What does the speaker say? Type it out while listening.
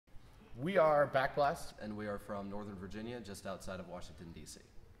We are BackBlast. And we are from Northern Virginia, just outside of Washington, D.C.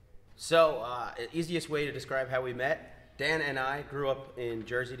 So, easiest way to describe how we met, Dan and I grew up in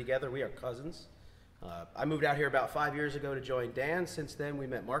Jersey together. We are cousins. I moved out here about 5 years ago to join Dan. Since then, we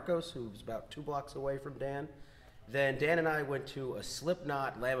met Marcos, who was about 2 blocks away from Dan. Then Dan and I went to a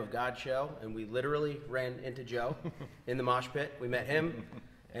Slipknot Lamb of God show, and we literally ran into Joe in the mosh pit. We met him,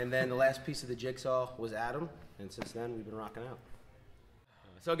 and then the last piece of the jigsaw was Adam, and since then, we've been rocking out.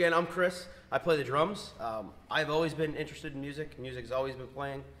 So again, I'm Chris. I play the drums. I've always been interested in music. Music's always been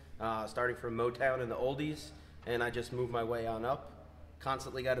playing, starting from Motown and the oldies, and I just moved my way on up.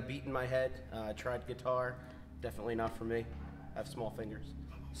 Constantly got a beat in my head. Tried guitar, definitely not for me. I have small fingers.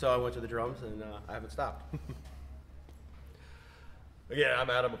 So I went to the drums, and I haven't stopped. Yeah, I'm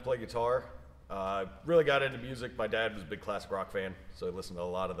Adam. I play guitar. Really got into music. My dad was a big classic rock fan, so I listened to a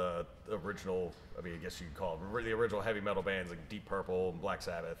lot of the original, I guess you could call them, the original heavy metal bands like Deep Purple and Black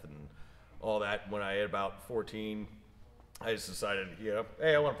Sabbath and all that. When I hit about 14, I just decided,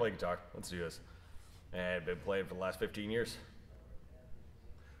 hey, I want to play guitar. Let's do this. And I've been playing for the last 15 years.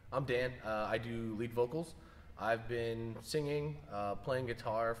 I'm Dan. I do lead vocals. I've been singing, playing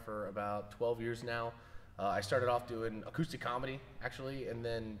guitar for about 12 years now. I started off doing acoustic comedy, actually, and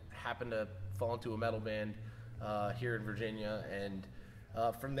then happened to fall into a metal band here in Virginia. And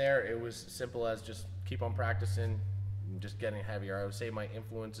from there, it was simple as just keep on practicing, and just getting heavier. I would say my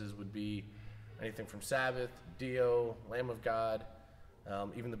influences would be anything from Sabbath, Dio, Lamb of God,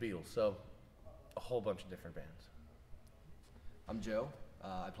 even the Beatles. So a whole bunch of different bands. I'm Joe.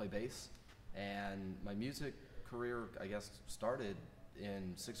 I play bass, and my music career, I guess, started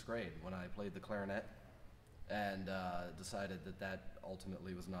in 6th grade when I played the clarinet. And decided that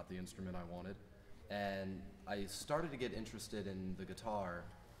ultimately was not the instrument I wanted. And I started to get interested in the guitar,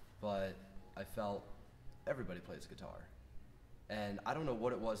 but I felt everybody plays guitar. And I don't know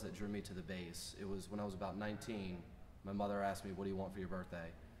what it was that drew me to the bass. It was when I was about 19, my mother asked me, what do you want for your birthday?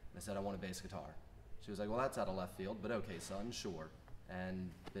 And I said, I want a bass guitar. She was like, well, that's out of left field, but okay, son, sure.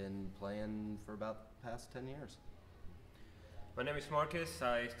 And been playing for about the past 10 years. My name is Marcus.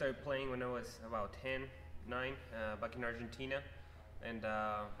 I started playing when I was about 9, back in Argentina, and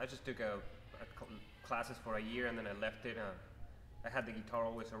I just took classes for a year and then I left it. I had the guitar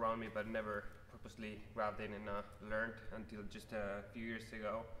always around me, but never purposely grabbed it and learned until just a few years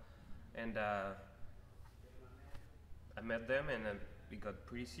ago. And I met them, and we got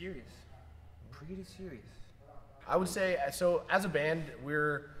pretty serious. I would say, so as a band,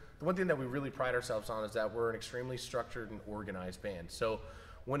 the one thing that we really pride ourselves on is that we're an extremely structured and organized band. So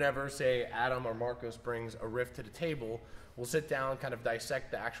whenever, say, Adam or Marcos brings a riff to the table, we'll sit down, kind of dissect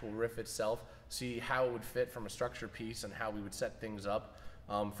the actual riff itself, see how it would fit from a structure piece and how we would set things up.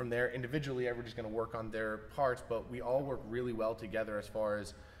 From there, individually, everybody's going to work on their parts, but we all work really well together as far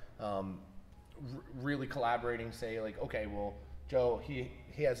as really collaborating, say, like, okay, well, Joe, he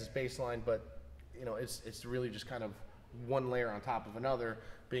has his bass line, but, it's really just kind of one layer on top of another,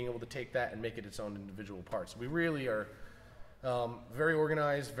 being able to take that and make it its own individual parts. We really are very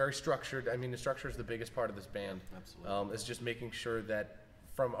organized, very structured. The structure is the biggest part of this band. Absolutely. It's just making sure that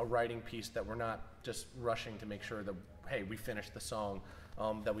from a writing piece that we're not just rushing to make sure that, hey, we finished the song,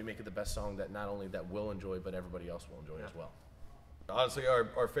 that we make it the best song that not only that we'll enjoy, but everybody else will enjoy as well. Honestly,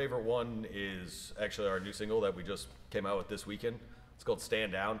 our favorite one is actually our new single that we just came out with this weekend. It's called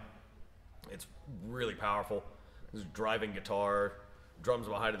Stand Down. It's really powerful. There's driving guitar, drums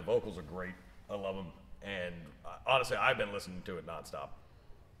behind it, the vocals are great. I love them. And honestly, I've been listening to it nonstop.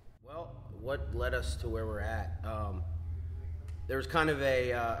 Well, what led us to where we're at? There was kind of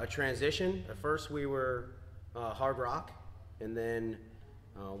a transition. At first, we were hard rock, and then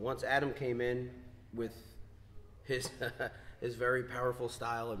once Adam came in with his his very powerful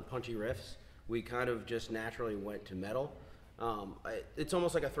style and punchy riffs, we kind of just naturally went to metal. It's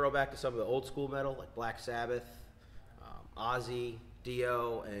almost like a throwback to some of the old school metal, like Black Sabbath, Ozzy,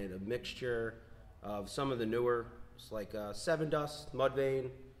 Dio, and a mixture of some of the newer, like Seven Dust, Mudvayne.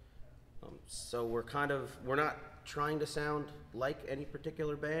 So we're not trying to sound like any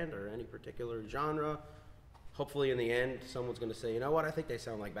particular band or any particular genre. Hopefully in the end, someone's going to say, you know what, I think they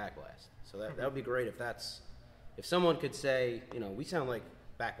sound like BackBlast. So that would be great if someone could say, we sound like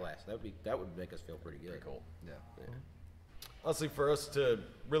BackBlast. That would make us feel pretty good. Pretty cool. Yeah. Honestly, for us to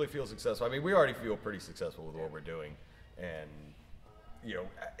really feel successful, we already feel pretty successful with what we're doing, and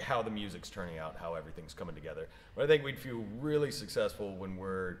how the music's turning out, how everything's coming together. But I think we'd feel really successful when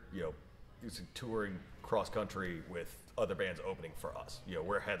we're touring cross country with other bands opening for us.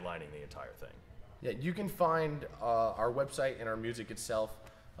 We're headlining the entire thing. Yeah, you can find our website and our music itself,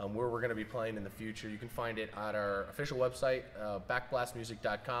 where we're going to be playing in the future. You can find it at our official website,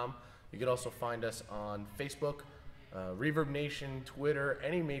 backblastmusic.com. You can also find us on Facebook, Reverb Nation, Twitter,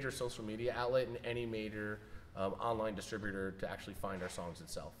 any major social media outlet, and any major online distributor to actually find our songs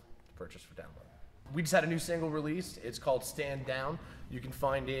itself to purchase for download. We just had a new single released. It's called Stand Down. You can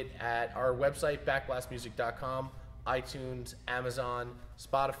find it at our website, backblastmusic.com, iTunes, Amazon,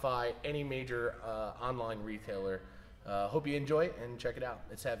 Spotify, any major online retailer. Hope you enjoy it and check it out.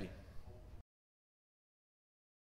 It's heavy.